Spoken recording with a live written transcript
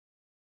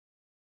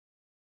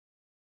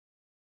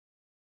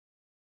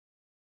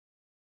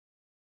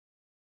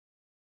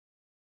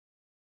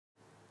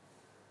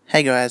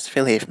Hey guys,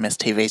 Phil here from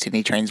STV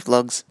Sydney Trains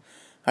Vlogs.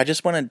 I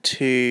just wanted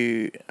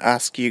to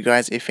ask you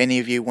guys if any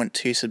of you want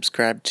to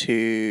subscribe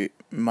to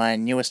my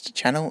newest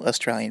channel,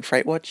 Australian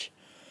Freight Watch.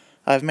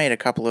 I've made a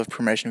couple of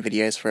promotion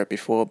videos for it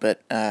before,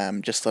 but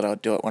just thought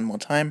I'd do it one more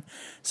time.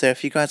 So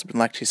if you guys would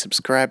like to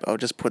subscribe, I'll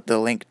just put the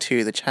link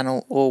to the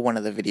channel or one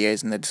of the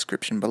videos in the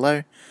description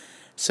below.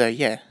 So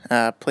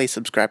yeah, please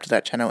subscribe to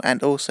that channel,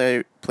 and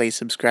also please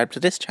subscribe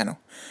to this channel.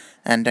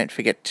 And don't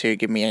forget to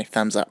give me a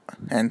thumbs up.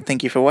 And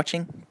thank you for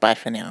watching. Bye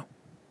for now.